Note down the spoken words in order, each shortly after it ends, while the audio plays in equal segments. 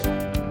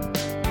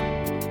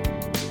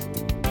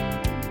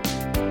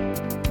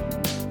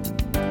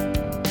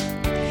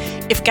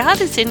If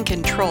God is in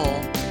control,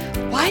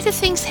 why do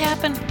things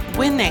happen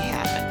when they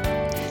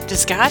happen?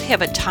 Does God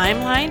have a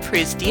timeline for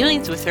his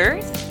dealings with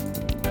earth?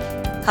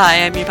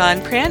 Hi, I'm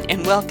Yvonne Prent,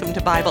 and welcome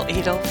to Bible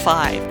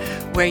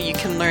 805, where you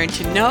can learn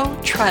to know,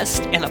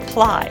 trust, and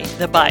apply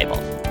the Bible.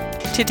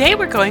 Today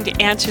we're going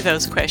to answer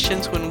those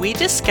questions when we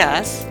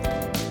discuss.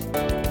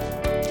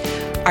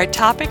 Our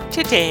topic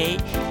today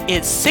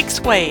is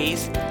 6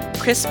 ways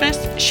Christmas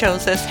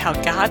shows us how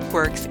God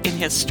works in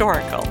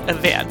historical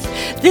events.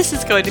 This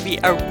is going to be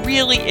a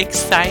really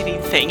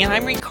exciting thing, and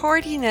I'm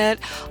recording it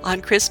on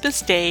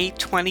Christmas Day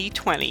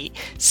 2020.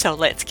 So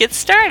let's get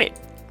started.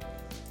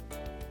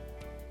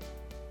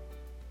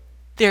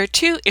 There are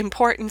 2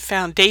 important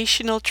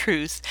foundational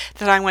truths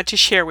that I want to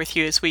share with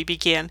you as we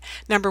begin.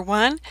 Number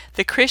 1,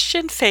 the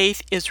Christian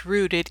faith is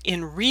rooted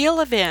in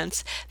real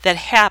events that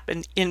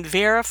happened in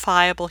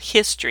verifiable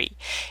history.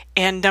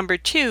 And number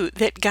 2,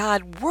 that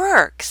God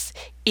works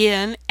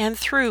in and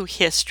through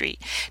history.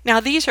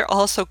 Now, these are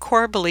also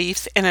core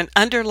beliefs and an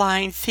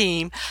underlying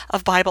theme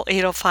of Bible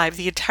 805,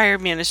 the entire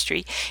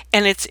ministry,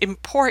 and it's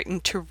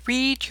important to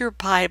read your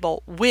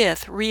Bible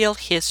with real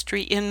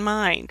history in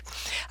mind.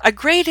 A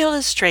great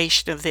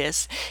illustration of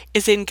this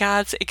is in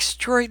God's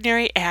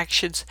extraordinary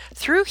actions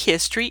through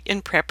history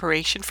in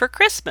preparation for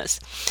Christmas.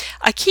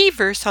 A key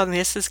verse on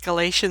this is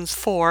Galatians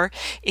 4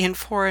 in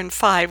 4 and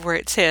 5, where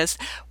it says,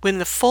 "When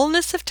the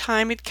fullness of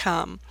time had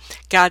come,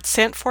 God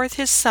sent forth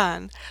his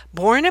Son,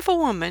 born of a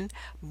woman,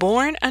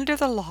 born under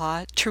the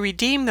law, to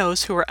redeem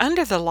those who were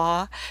under the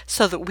law,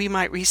 so that we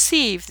might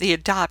receive the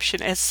adoption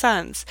as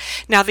sons."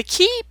 Now, the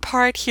key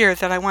part here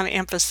that I want to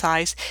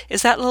emphasize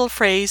is that little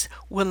phrase,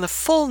 "when the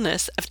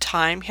fullness of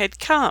time had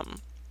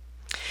come."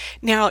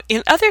 Now,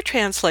 in other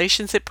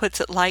translations, it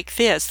puts it like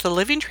this. The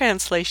Living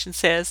Translation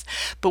says,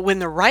 "But when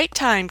the right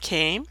time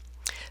came,"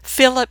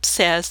 Philip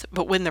says,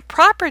 "But when the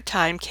proper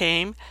time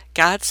came,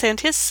 God sent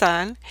his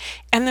Son,"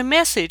 and the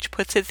Message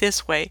puts it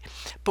this way,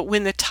 "But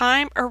when the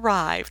time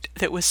arrived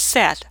that was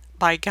set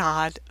by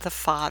God the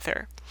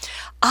Father."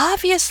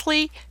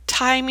 Obviously,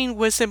 timing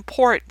was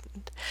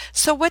important.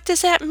 So what does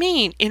that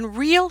mean in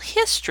real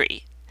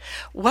history?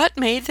 What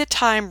made the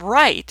time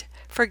right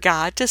for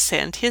God to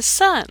send his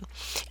Son?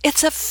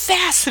 It's a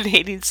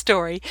fascinating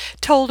story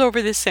told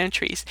over the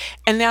centuries.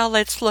 And now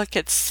let's look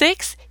at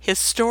 6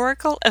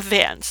 historical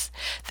events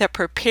that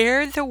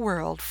prepared the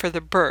world for the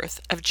birth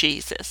of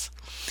Jesus.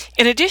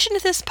 In addition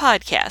to this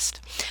podcast,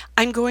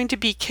 I'm going to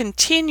be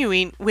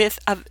continuing with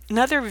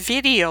another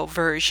video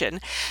version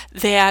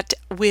that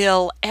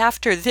will,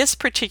 after this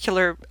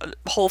particular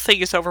whole thing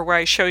is over where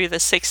I show you the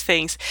 6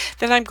 things,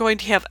 then I'm going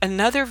to have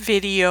another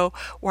video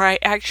where I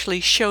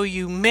actually show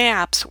you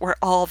maps where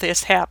all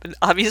this happened.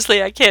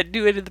 Obviously, I can't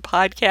do it in the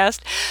podcast,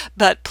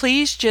 but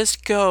please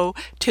just go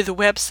to the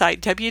website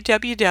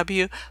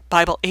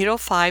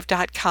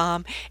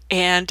www.bible805.com,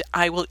 and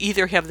I will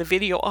either have the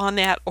video on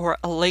that or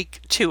a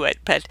link to it.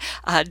 But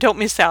don't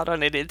miss out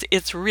on it.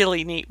 It's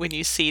really neat when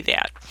you see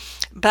that.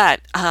 But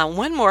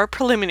one more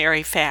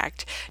preliminary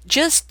fact,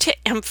 just to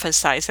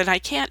emphasize, and I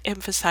can't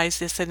emphasize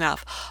this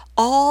enough,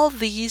 all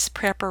these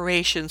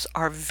preparations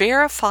are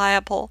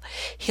verifiable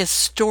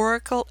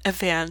historical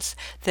events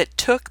that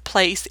took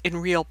place in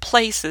real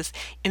places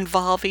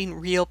involving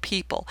real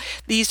people.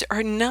 These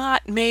are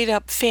not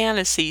made-up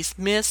fantasies,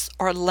 myths,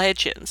 or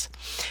legends.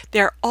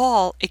 They're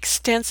all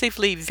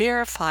extensively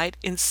verified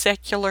in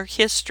secular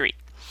history.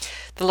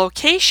 The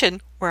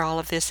location where all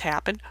of this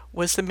happened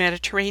was the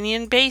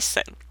Mediterranean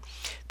basin.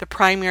 The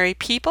primary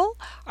people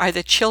are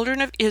the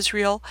children of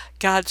Israel,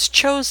 God's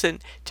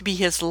chosen to be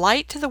his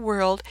light to the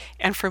world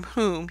and from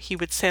whom he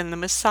would send the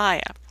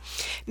Messiah.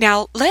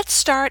 Now, let's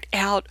start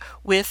out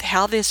with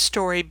how this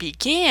story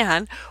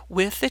began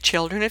with the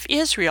children of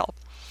Israel.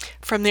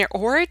 From their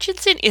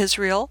origins in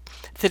Israel,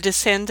 the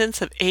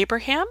descendants of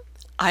Abraham,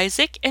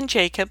 Isaac, and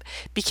Jacob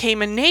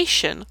became a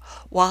nation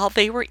while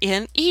they were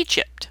in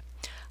Egypt.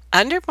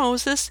 Under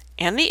Moses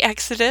and the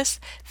Exodus,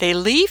 they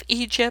leave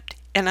Egypt,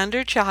 and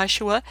under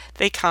Joshua,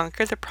 they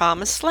conquer the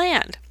Promised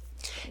Land.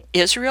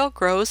 Israel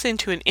grows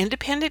into an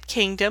independent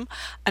kingdom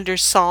under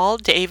Saul,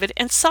 David,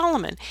 and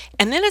Solomon,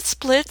 and then it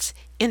splits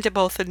into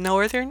both the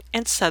northern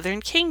and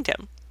southern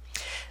kingdom.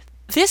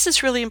 This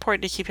is really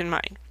important to keep in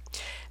mind.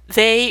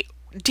 They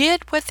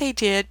did what they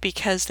did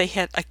because they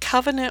had a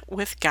covenant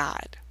with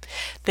God.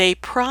 They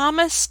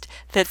promised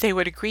that they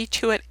would agree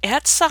to it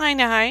at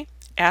Sinai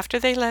after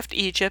they left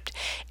Egypt,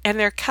 and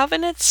their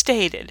covenant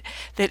stated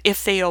that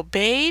if they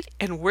obeyed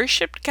and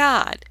worshiped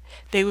God,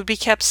 they would be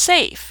kept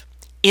safe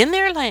in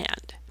their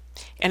land,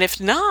 and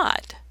if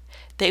not,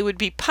 they would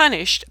be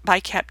punished by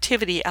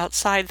captivity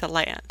outside the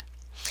land.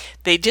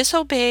 They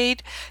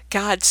disobeyed.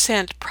 God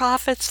sent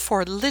prophets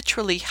for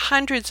literally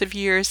hundreds of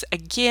years,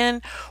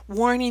 again,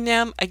 warning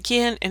them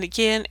again and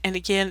again and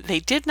again. They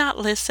did not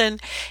listen,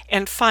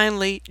 and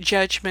finally,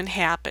 judgment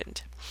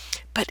happened.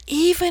 But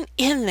even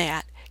in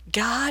that,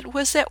 God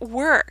was at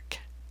work.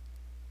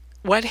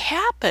 what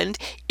happened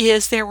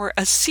is there were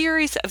a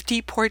series of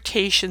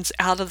deportations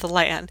out of the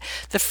land.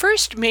 The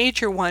first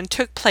major one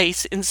took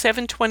place in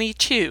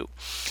 722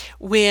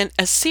 when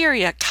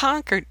Assyria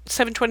conquered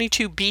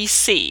 722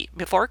 BC,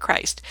 before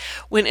Christ,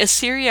 when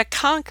Assyria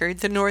conquered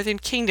the northern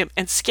kingdom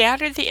and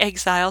scattered the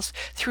exiles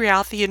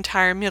throughout the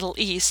entire Middle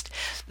East.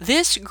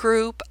 This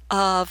group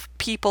of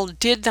people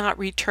did not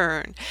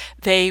return.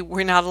 They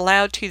were not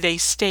allowed to. They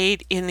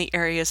stayed in the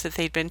areas that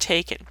they'd been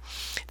taken.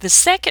 The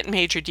second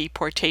major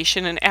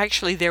deportation, and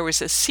actually there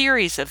was a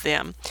series of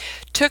them,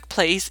 took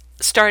place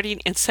starting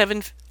in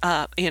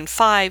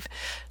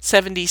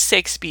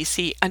 576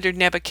 BC under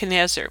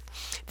Nebuchadnezzar.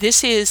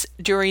 This is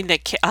during the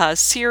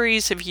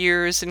series of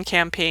years and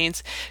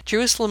campaigns.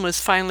 Jerusalem was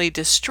finally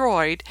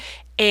destroyed,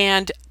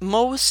 and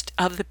most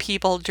of the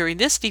people during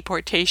this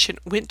deportation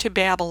went to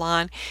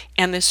Babylon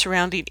and the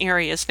surrounding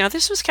areas. Now,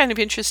 this was kind of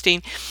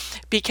interesting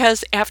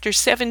because after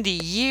 70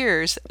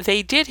 years,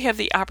 they did have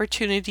the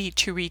opportunity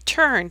to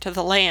return to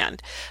the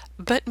land,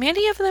 but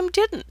many of them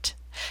didn't.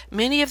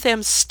 Many of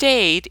them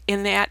stayed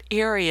in that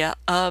area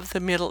of the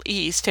Middle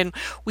East, and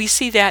we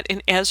see that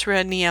in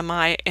Ezra,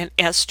 Nehemiah, and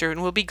Esther, and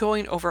we'll be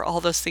going over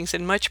all those things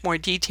in much more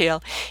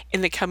detail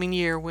in the coming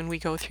year when we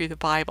go through the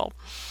Bible.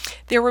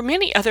 There were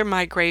many other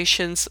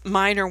migrations,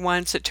 minor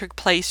ones that took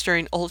place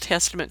during Old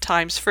Testament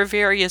times for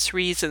various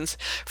reasons,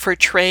 for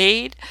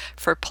trade,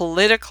 for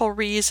political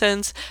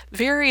reasons,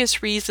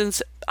 various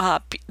reasons.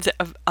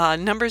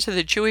 Numbers of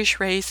the Jewish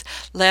race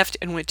left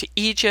and went to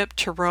Egypt,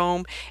 to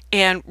Rome,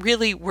 and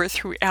really were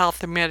throughout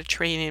the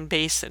Mediterranean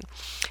basin.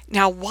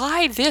 Now,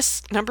 why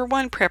this number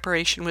one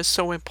preparation was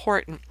so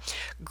important?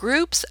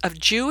 Groups of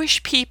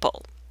Jewish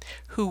people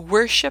who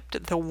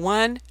worshiped the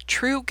one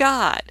true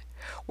God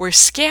were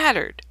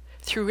scattered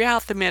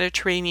throughout the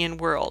Mediterranean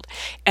world,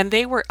 and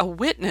they were a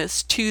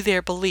witness to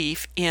their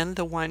belief in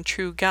the one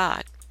true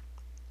God.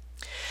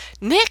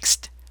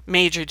 Next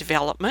major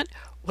development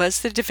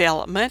was the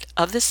development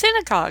of the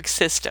synagogue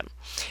system.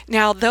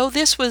 Now, though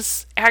this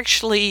was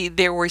actually,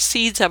 there were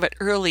seeds of it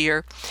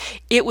earlier,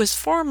 it was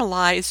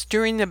formalized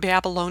during the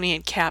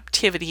Babylonian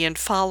captivity and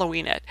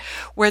following it,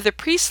 where the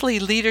priestly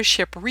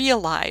leadership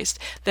realized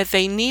that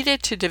they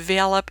needed to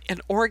develop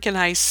an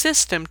organized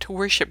system to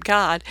worship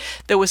God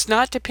that was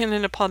not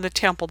dependent upon the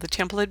temple. The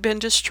temple had been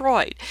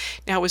destroyed.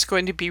 Now it was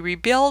going to be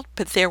rebuilt,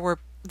 but there were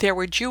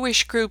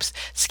Jewish groups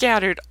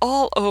scattered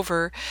all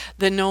over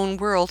the known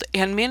world,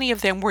 and many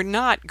of them were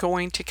not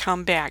going to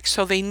come back.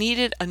 So they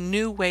needed a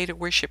new way to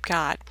worship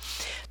God.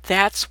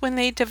 That's when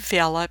they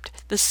developed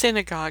the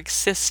synagogue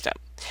system.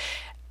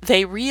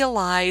 They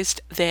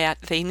realized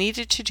that they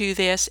needed to do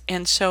this,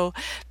 and so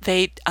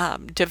they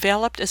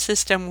developed a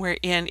system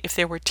wherein if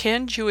there were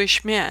 10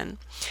 Jewish men,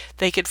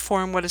 they could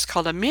form what is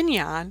called a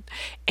minyan,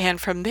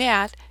 and from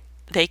that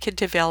they could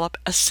develop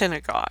a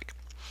synagogue.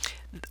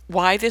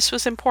 Why this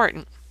was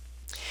important?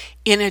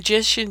 In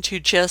addition to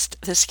just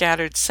the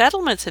scattered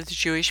settlements of the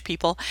Jewish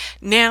people,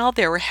 now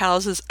there were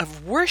houses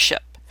of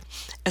worship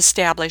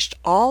established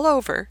all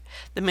over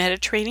the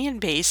Mediterranean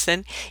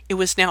basin. It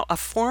was now a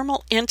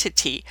formal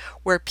entity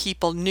where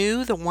people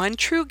knew the one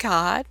true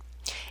God,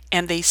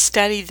 and they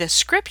studied the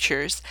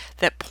scriptures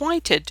that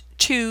pointed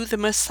to the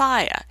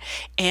Messiah.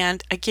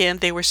 And again,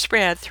 they were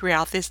spread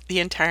throughout the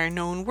entire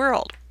known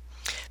world.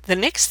 The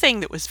next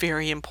thing that was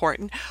very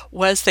important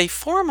was they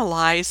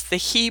formalized the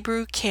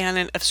Hebrew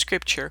canon of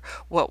Scripture,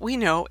 what we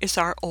know is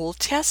our Old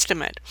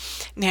Testament.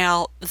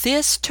 Now,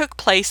 this took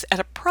place at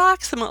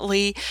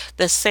approximately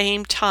the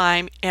same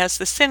time as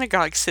the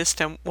synagogue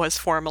system was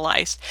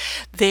formalized.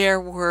 There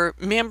were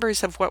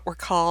members of what were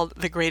called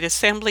the Great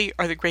Assembly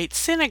or the Great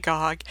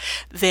Synagogue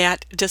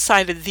that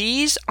decided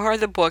these are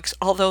the books,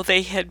 although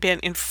they had been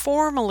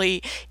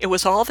informally, it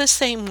was all the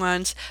same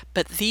ones,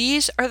 but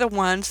these are the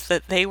ones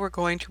that they were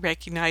going to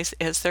recognize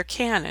as their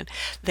canon.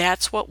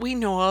 That's what we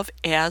know of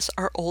as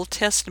our Old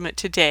Testament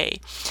today.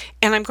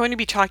 And I'm going to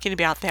be talking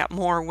about that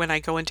more when I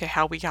go into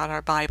how we got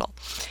our Bible.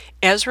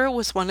 Ezra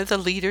was one of the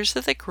leaders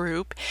of the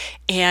group,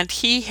 and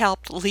he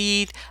helped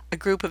lead a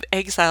group of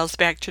exiles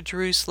back to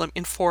Jerusalem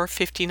in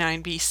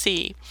 459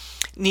 BC.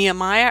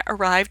 Nehemiah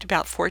arrived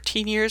about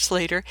 14 years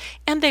later,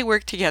 and they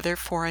worked together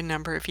for a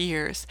number of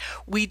years.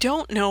 We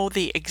don't know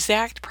the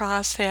exact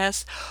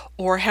process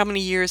or how many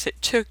years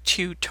it took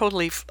to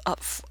totally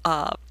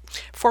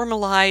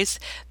formalize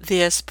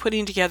this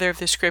putting together of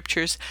the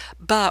scriptures,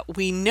 but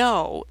we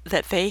know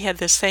that they had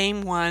the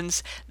same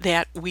ones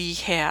that we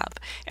have.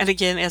 And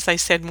again, as I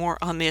said, more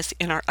on this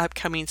in our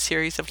upcoming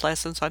series of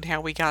lessons on how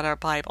we got our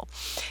Bible.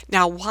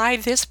 Now, why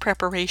this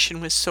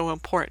preparation was so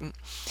important.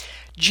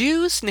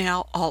 Jews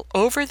now all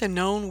over the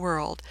known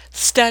world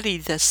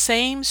studied the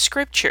same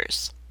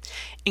scriptures,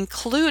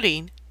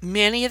 including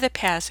many of the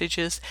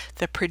passages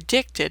that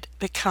predicted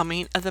the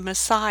coming of the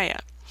Messiah.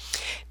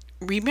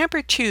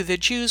 Remember, too, the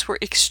Jews were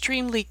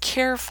extremely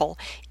careful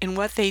in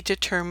what they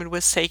determined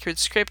was sacred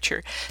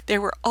scripture. They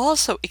were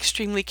also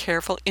extremely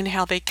careful in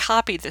how they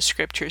copied the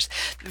scriptures.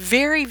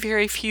 Very,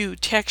 very few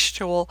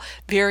textual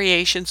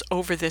variations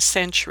over the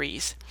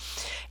centuries.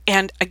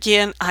 And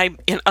again,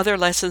 in other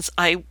lessons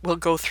I will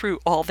go through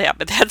all that,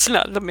 but that's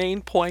not the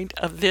main point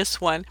of this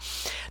one.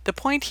 The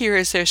point here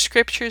is their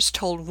scriptures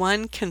told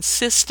one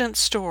consistent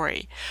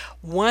story,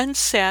 one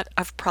set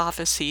of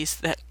prophecies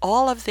that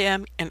all of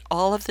them in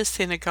all of the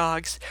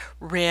synagogues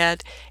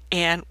read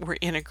and were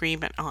in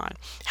agreement on.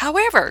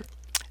 However,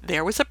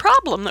 there was a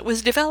problem that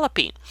was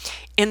developing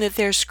in that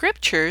their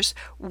scriptures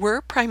were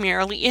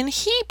primarily in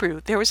Hebrew.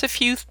 There was a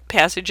few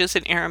passages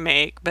in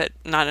Aramaic, but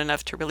not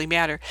enough to really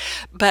matter.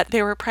 But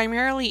they were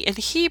primarily in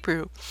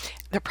Hebrew.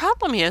 The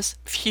problem is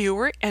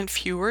fewer and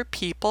fewer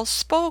people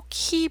spoke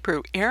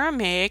Hebrew.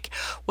 Aramaic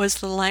was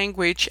the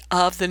language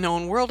of the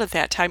known world at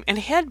that time and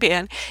had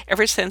been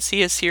ever since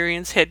the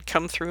Assyrians had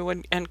come through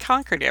and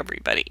conquered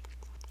everybody.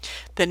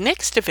 The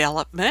next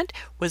development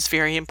was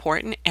very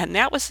important, and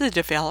that was the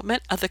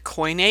development of the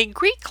Koine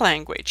Greek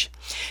language.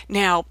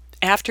 Now,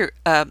 after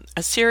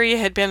Assyria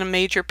had been a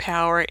major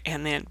power,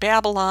 and then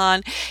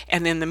Babylon,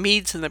 and then the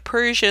Medes and the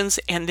Persians,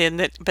 and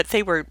then but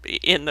they were,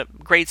 in the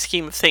great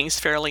scheme of things,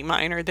 fairly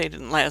minor. They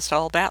didn't last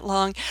all that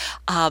long.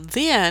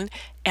 Then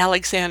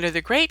Alexander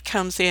the Great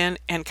comes in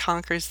and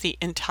conquers the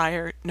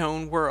entire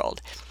known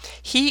world.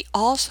 He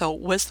also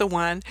was the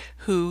one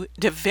who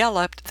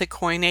developed the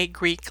Koine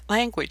Greek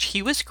language.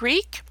 He was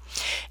Greek,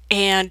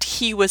 and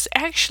he was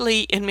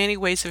actually in many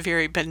ways a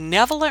very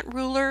benevolent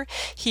ruler.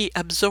 He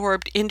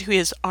absorbed into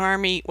his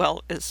army,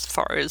 well, as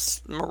far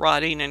as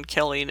marauding and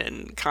killing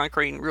and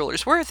conquering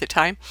rulers were at the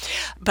time,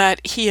 but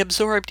he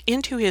absorbed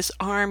into his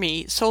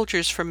army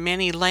soldiers from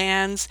many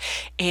lands,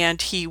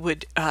 and he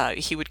would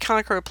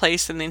conquer a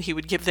place and then he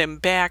would give them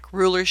back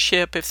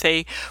rulership if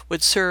they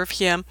would serve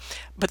him.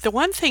 But the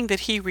one thing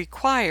that he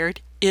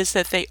required is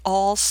that they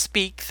all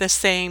speak the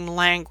same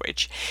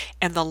language.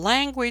 And the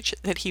language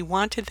that he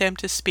wanted them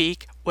to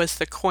speak was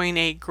the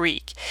Koine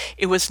Greek.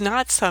 It was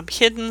not some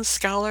hidden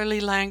scholarly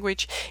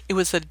language. It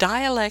was a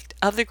dialect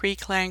of the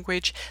Greek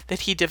language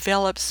that he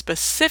developed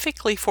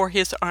specifically for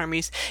his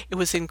armies. It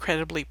was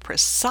incredibly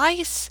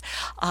precise,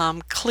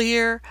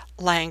 clear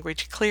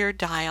language, clear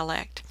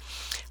dialect.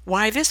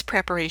 Why this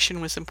preparation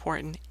was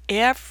important: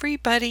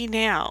 everybody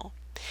now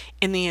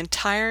in the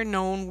entire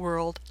known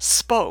world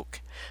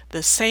spoke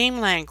the same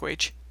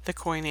language, the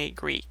Koine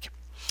Greek.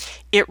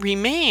 It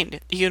remained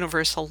the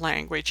universal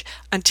language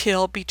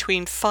until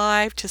between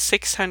 5 to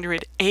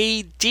 600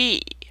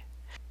 AD.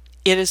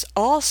 It is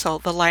also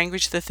the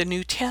language that the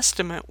New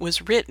Testament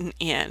was written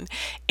in.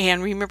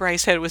 And remember, I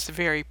said it was a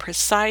very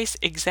precise,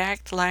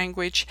 exact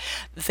language.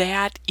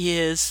 That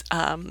is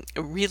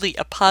really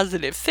a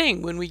positive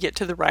thing when we get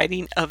to the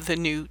writing of the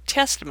New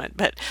Testament.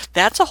 But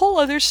that's a whole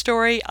other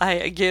story. I,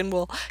 again,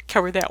 will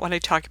cover that when I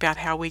talk about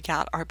how we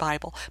got our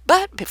Bible.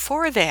 But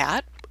before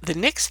that, the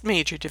next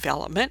major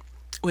development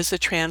was the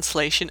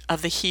translation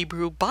of the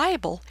Hebrew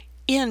Bible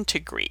into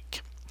Greek.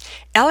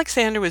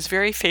 Alexander was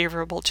very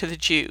favorable to the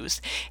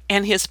Jews,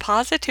 and his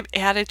positive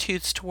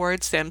attitudes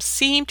towards them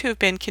seem to have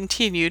been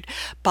continued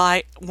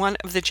by one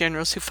of the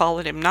generals who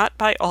followed him. Not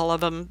by all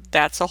of them,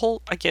 that's a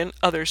whole, again,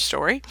 other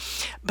story,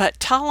 but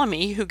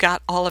Ptolemy, who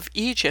got all of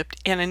Egypt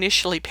and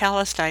initially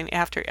Palestine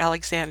after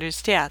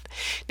Alexander's death.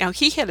 Now,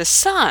 he had a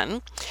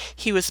son.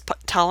 He was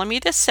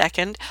Ptolemy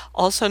II,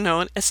 also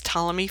known as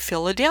Ptolemy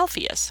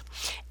Philadelphus,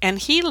 and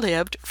he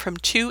lived from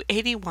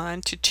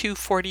 281 to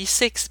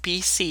 246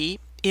 BC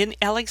in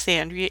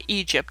Alexandria,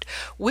 Egypt,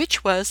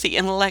 which was the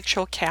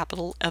intellectual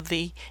capital of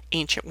the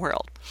ancient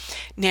world.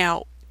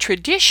 Now,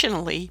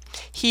 traditionally,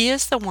 he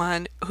is the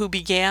one who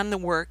began the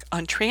work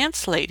on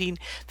translating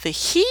the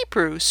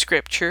Hebrew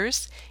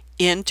scriptures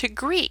into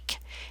Greek,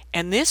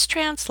 and this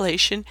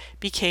translation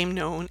became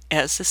known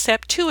as the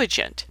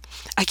Septuagint.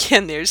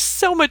 Again, there's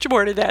so much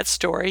more to that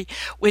story,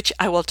 which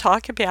I will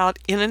talk about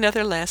in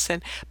another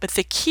lesson, but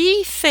the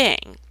key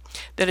thing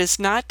that is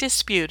not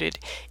disputed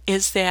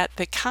is that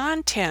the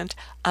content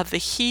of the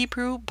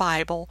Hebrew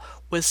Bible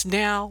was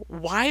now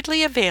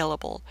widely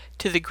available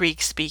to the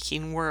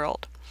Greek-speaking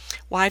world.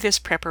 Why this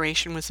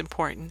preparation was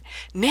important: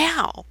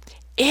 now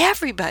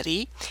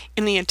everybody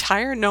in the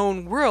entire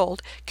known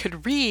world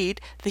could read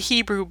the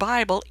Hebrew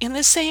Bible in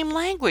the same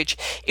language.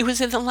 It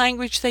was in the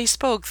language they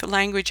spoke, the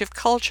language of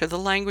culture, the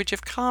language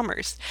of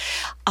commerce.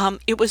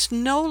 It was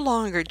no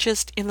longer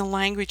just in the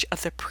language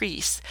of the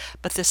priests,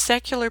 but the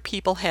secular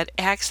people had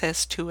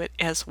access to it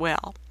as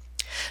well.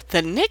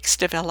 The next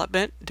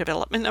development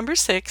number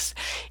 6,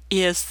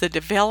 is the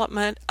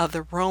development of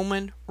the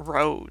Roman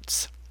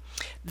roads.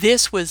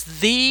 This was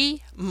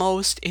the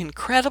most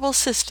incredible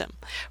system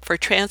for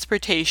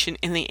transportation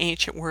in the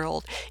ancient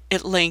world.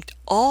 It linked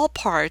all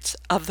parts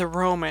of the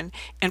Roman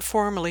and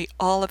formerly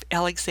all of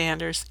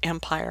Alexander's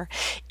empire.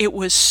 They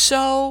were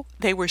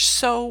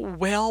so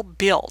well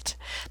built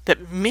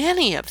that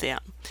many of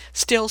them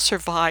still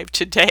survive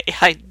today.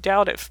 I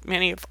doubt if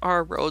many of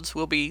our roads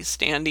will be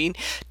standing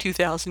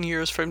 2,000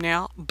 years from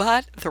now,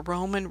 but the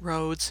Roman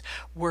roads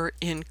were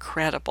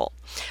incredible.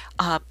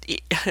 Uh,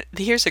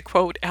 Here's a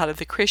quote out of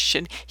the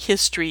Christian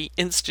History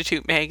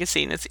Institute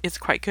magazine. It's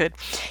quite good.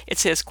 It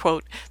says,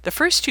 quote, "The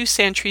first 2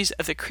 centuries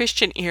of the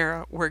Christian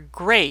era were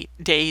great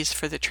days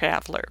for the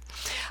traveler,"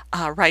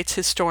 writes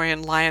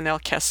historian Lionel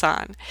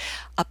Casson.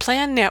 A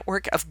planned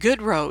network of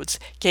good roads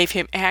gave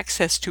him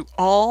access to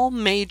all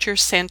major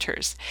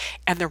centers,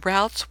 and the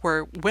routes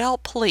were well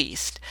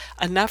policed,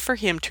 enough for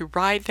him to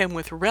ride them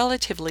with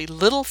relatively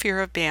little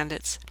fear of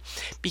bandits.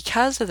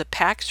 Because of the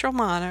Pax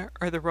Romana,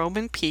 or the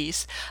Roman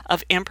peace,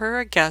 of Emperor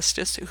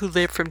Augustus, who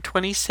lived from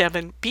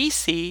 27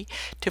 BC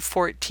to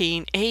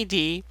 14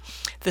 AD,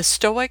 the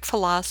Stoic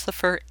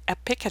philosopher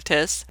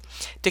Epictetus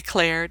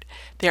declared,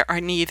 "There are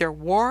neither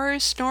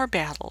wars nor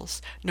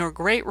battles, nor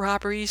great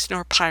robberies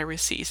nor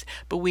piracies,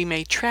 but we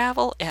may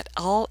travel at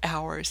all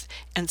hours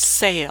and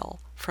sail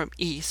from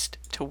east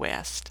to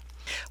west."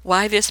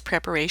 Why this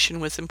preparation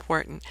was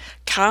important.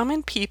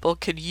 Common people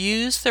could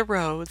use the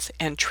roads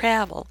and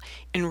travel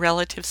in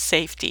relative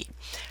safety.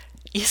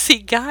 You see,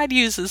 God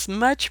uses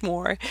much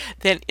more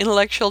than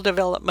intellectual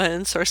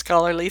developments or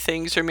scholarly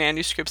things or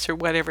manuscripts or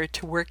whatever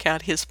to work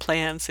out his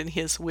plans and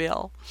his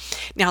will.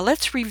 Now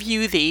let's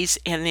review these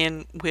and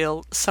then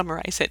we'll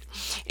summarize it.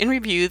 In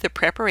review, the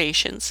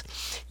preparations.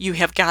 You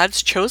have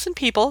God's chosen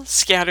people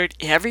scattered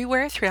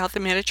everywhere throughout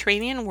the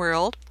Mediterranean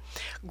world.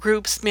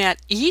 Groups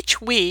met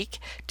each week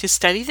to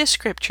study the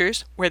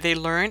scriptures where they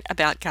learn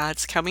about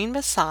God's coming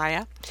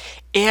Messiah.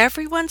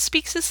 Everyone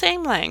speaks the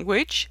same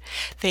language.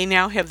 They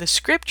now have the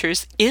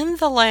scriptures in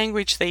the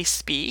language they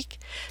speak.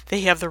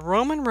 They have the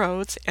Roman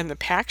roads and the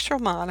Pax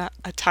Romana,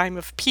 a time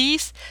of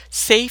peace,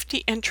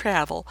 safety, and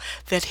travel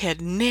that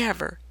had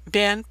never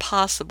been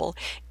possible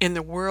in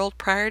the world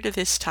prior to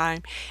this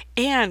time,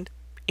 and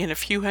in a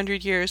few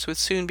hundred years would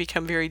soon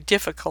become very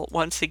difficult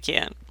once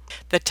again.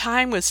 The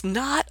time was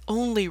not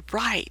only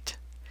right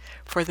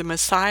for the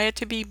Messiah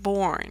to be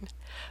born,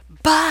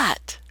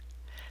 but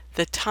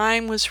the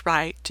time was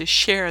right to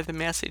share the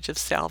message of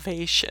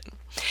salvation.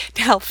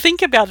 Now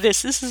think about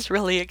this. This is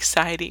really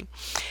exciting.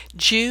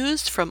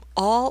 Jews from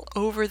all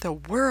over the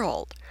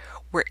world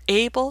were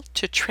able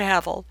to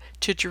travel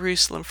to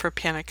Jerusalem for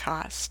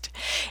Pentecost.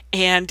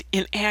 And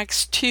in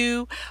Acts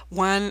 2,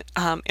 1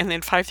 and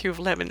then 5 through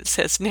 11, it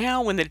says,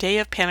 "Now when the day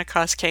of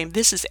Pentecost came,"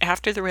 this is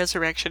after the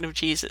resurrection of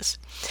Jesus,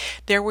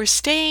 "there were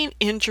staying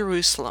in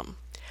Jerusalem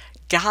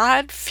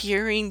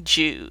God-fearing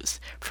Jews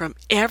from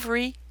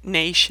every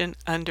nation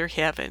under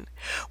heaven.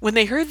 When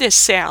they heard this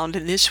sound,"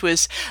 and this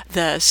was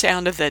the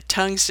sound of the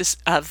tongues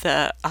of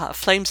the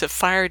flames of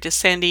fire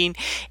descending,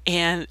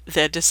 and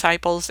the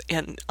disciples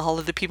and all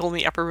of the people in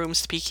the upper room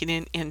speaking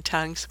in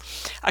tongues,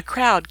 "a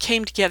crowd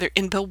came together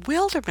in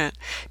bewilderment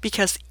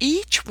because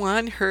each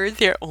one heard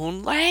their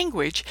own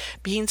language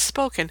being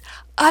spoken.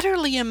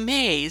 Utterly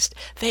amazed,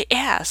 they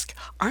asked,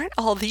 'Aren't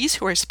all these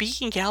who are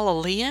speaking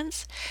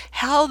Galileans?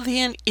 How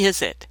then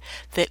is it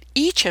that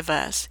each of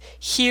us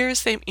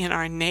hears them in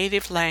our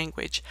native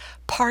language?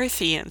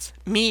 Parthians,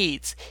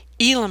 Medes,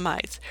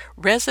 Elamites,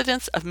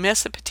 residents of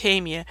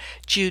Mesopotamia,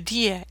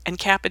 Judea and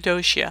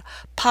Cappadocia,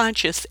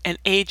 Pontus and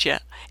Asia,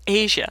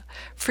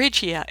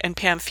 Phrygia and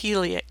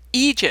Pamphylia,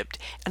 Egypt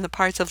and the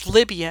parts of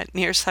Libya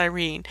near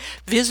Cyrene,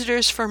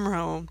 visitors from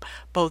Rome,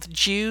 both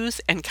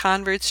Jews and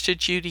converts to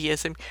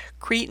Judaism,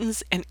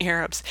 Cretans and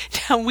Arabs.'"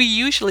 Now, we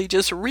usually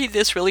just read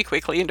this really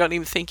quickly and don't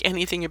even think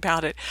anything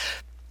about it.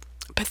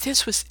 But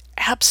this was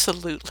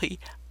absolutely,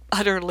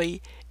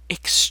 utterly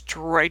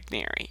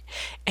extraordinary.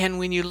 And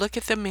when you look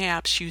at the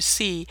maps, you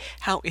see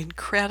how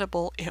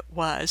incredible it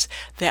was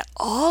that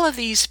all of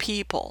these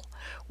people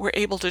were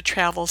able to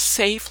travel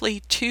safely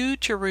to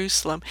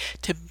Jerusalem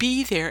to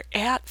be there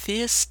at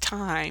this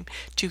time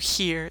to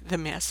hear the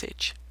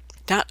message.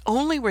 Not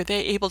only were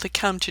they able to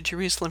come to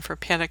Jerusalem for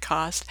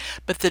Pentecost,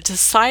 but the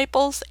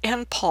disciples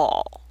and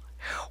Paul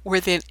were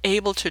then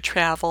able to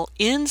travel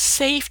in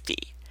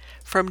safety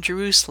from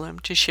Jerusalem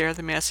to share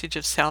the message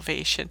of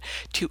salvation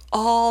to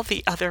all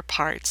the other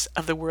parts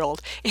of the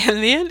world.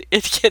 And then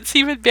it gets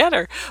even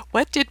better.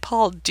 What did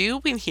Paul do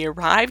when he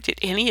arrived at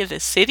any of the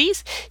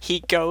cities?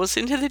 He goes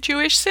into the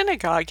Jewish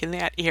synagogue in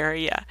that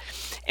area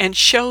and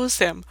shows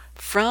them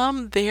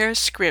from their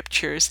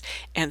scriptures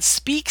and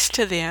speaks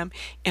to them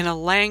in a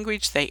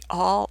language they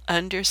all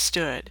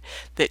understood,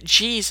 that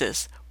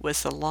Jesus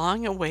was the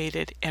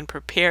long-awaited and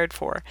prepared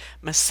for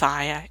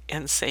Messiah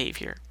and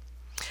Savior.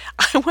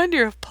 I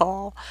wonder if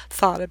Paul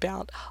thought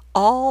about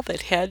all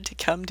that had to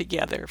come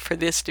together for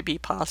this to be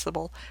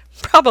possible.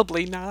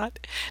 Probably not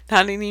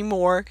any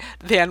more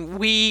than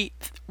we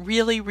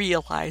really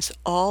realize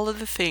all of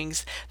the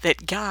things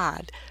that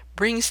God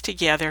brings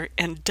together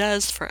and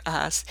does for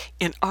us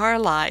in our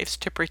lives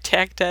to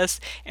protect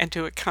us and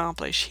to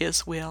accomplish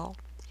His will.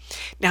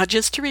 Now,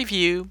 just to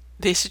review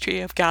the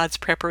history of God's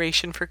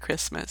preparation for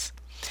Christmas: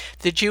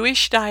 the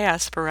Jewish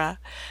diaspora,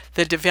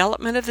 the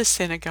development of the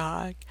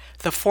synagogue,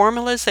 the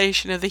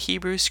formalization of the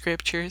Hebrew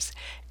scriptures,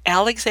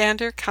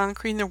 Alexander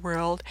conquering the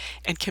world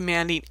and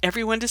commanding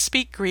everyone to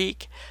speak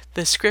Greek,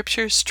 the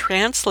scriptures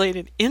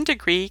translated into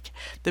Greek,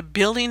 the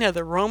building of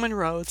the Roman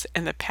roads,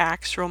 and the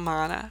Pax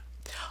Romana.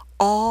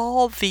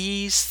 All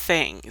these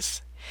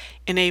things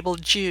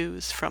enabled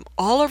Jews from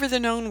all over the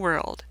known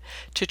world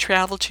to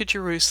travel to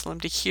Jerusalem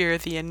to hear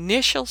the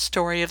initial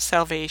story of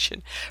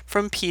salvation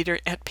from Peter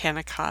at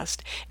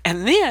Pentecost,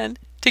 and then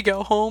to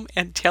go home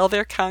and tell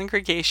their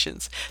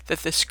congregations that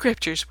the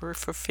scriptures were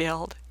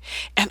fulfilled.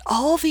 And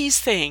all these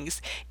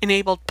things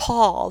enabled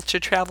Paul to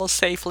travel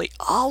safely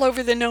all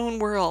over the known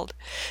world,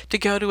 to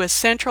go to a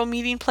central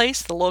meeting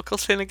place, the local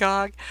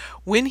synagogue,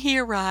 when he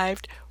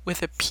arrived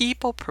with a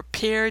people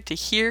prepared to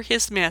hear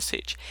his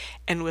message,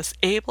 and was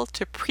able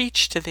to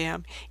preach to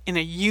them in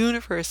a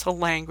universal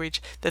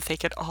language that they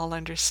could all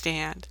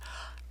understand.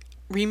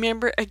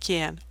 Remember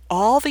again,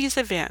 all these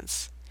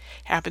events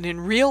happened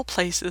in real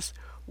places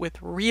with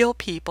real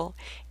people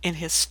in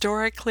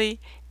historically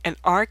and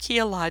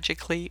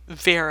archaeologically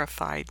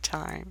verified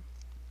time.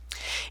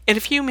 In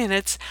a few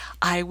minutes,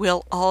 I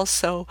will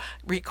also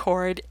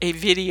record a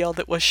video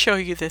that will show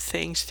you the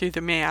things through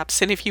the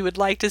maps. And if you would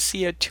like to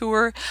see a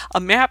tour, a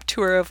map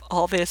tour of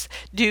all this,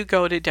 do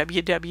go to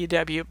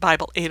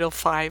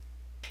www.bible805.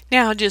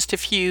 Now, just a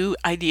few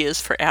ideas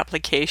for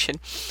application.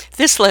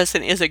 This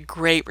lesson is a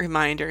great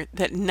reminder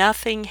that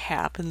nothing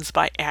happens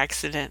by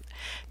accident.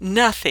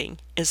 Nothing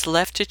is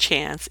left to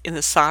chance in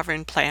the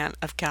sovereign plan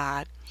of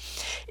God.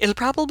 It'll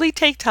probably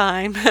take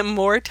time,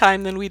 more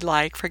time than we'd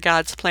like, for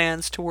God's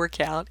plans to work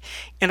out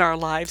in our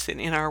lives and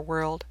in our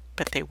world,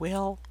 but they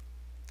will.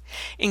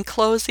 In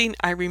closing,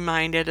 I'm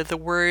reminded of the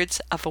words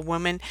of a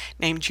woman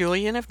named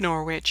Julian of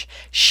Norwich.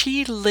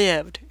 She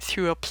lived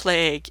through a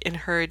plague in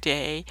her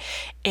day,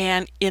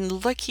 and in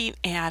looking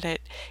at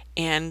it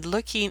and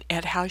looking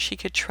at how she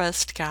could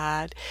trust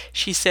God,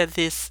 she said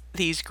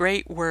these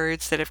great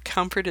words that have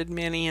comforted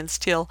many and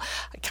still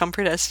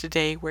comfort us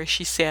today, where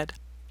she said,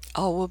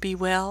 "All will be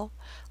well,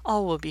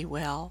 all will be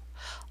well,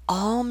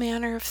 all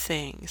manner of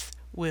things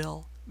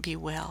will be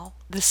well."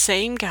 The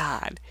same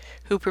God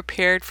who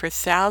prepared for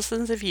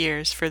thousands of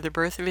years for the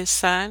birth of his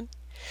son,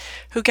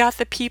 who got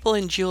the people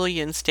in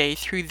Julian's day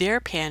through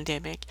their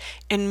pandemic,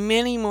 and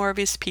many more of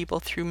his people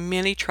through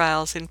many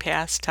trials in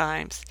past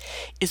times,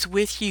 is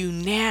with you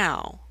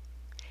now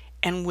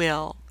and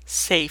will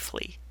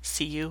safely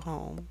see you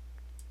home.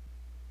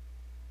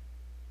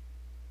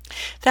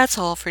 That's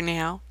all for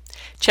now.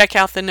 Check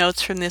out the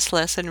notes from this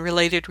lesson,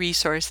 related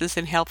resources,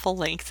 and helpful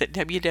links at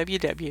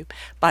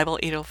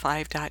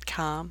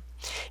www.bible805.com.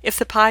 If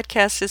the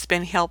podcast has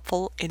been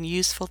helpful and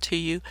useful to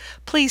you,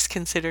 please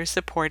consider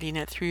supporting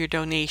it through your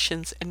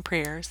donations and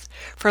prayers.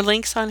 For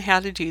links on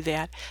how to do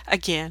that,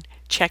 again,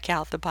 check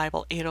out the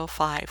Bible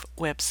 805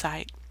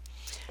 website.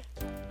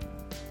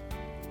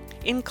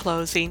 In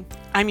closing,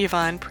 I'm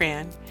Yvonne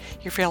Pren,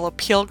 your fellow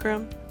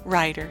pilgrim,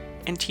 writer,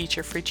 and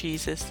teacher for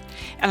Jesus,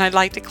 and I'd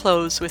like to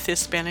close with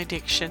this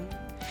benediction.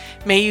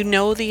 May you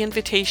know the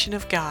invitation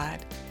of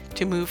God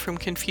to move from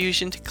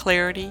confusion to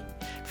clarity,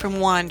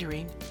 from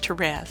wandering to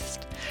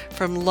rest,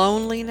 from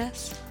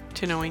loneliness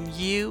to knowing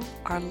you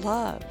are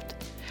loved,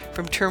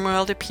 from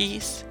turmoil to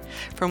peace,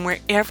 from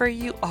wherever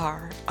you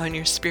are on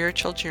your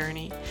spiritual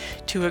journey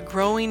to a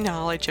growing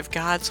knowledge of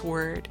God's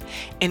Word,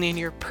 and in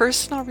your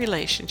personal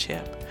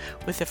relationship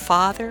with the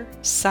Father,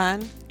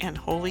 Son, and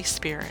Holy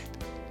Spirit.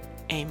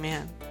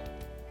 Amen.